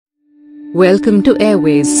Welcome to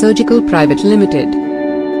Airways Surgical Private Limited.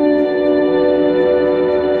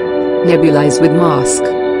 Nebulize with mask.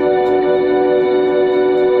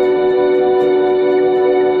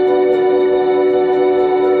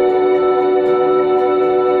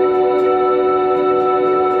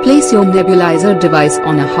 Place your nebulizer device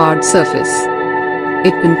on a hard surface.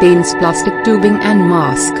 It contains plastic tubing and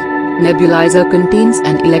mask. Nebulizer contains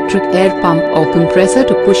an electric air pump or compressor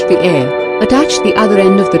to push the air. Attach the other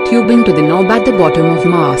end of the tubing to the knob at the bottom of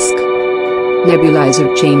mask.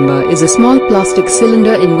 Nebulizer chamber is a small plastic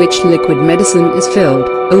cylinder in which liquid medicine is filled.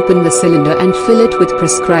 Open the cylinder and fill it with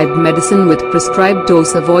prescribed medicine with prescribed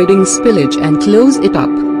dose, avoiding spillage, and close it up.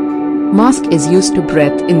 Mask is used to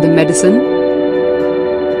breathe in the medicine.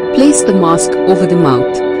 Place the mask over the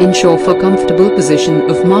mouth. Ensure for comfortable position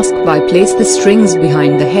of mask by place the strings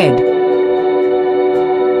behind the head.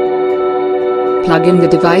 Plug in the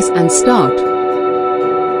device and start.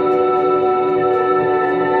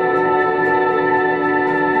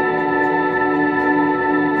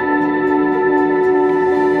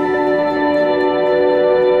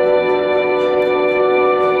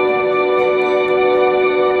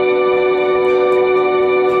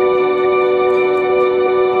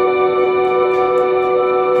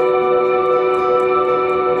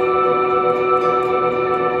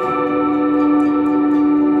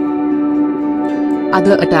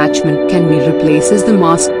 Other attachment can be replaces the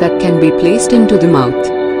mask that can be placed into the mouth.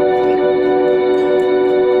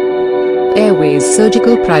 Airways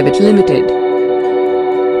Surgical Private Limited.